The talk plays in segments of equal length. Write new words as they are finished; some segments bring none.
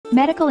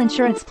Medical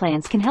insurance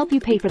plans can help you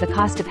pay for the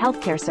cost of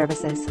healthcare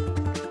services.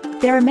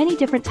 There are many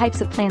different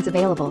types of plans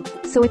available,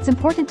 so it's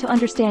important to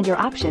understand your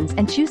options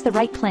and choose the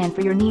right plan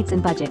for your needs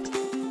and budget.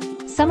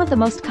 Some of the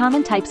most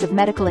common types of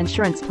medical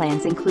insurance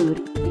plans include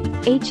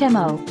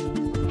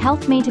HMO.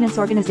 Health maintenance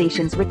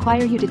organizations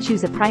require you to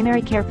choose a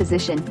primary care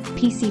physician,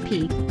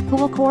 PCP, who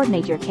will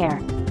coordinate your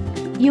care.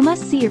 You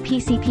must see your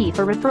PCP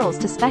for referrals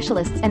to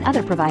specialists and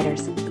other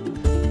providers.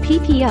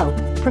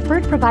 PPO,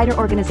 preferred provider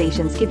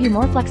organizations give you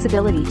more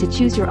flexibility to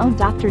choose your own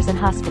doctors and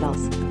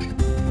hospitals.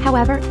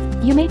 However,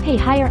 you may pay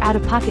higher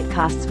out-of-pocket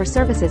costs for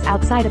services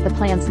outside of the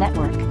plan's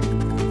network.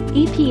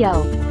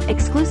 EPO,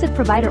 exclusive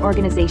provider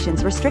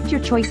organizations restrict your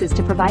choices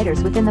to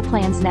providers within the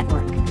plan's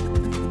network.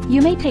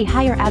 You may pay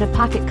higher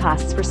out-of-pocket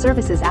costs for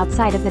services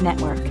outside of the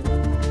network.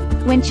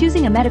 When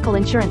choosing a medical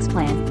insurance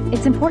plan,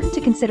 it's important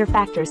to consider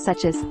factors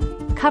such as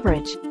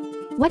coverage.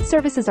 What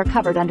services are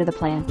covered under the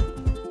plan?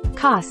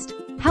 Cost.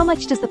 How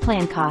much does the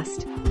plan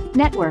cost?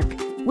 Network.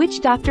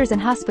 Which doctors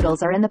and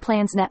hospitals are in the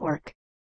plan's network?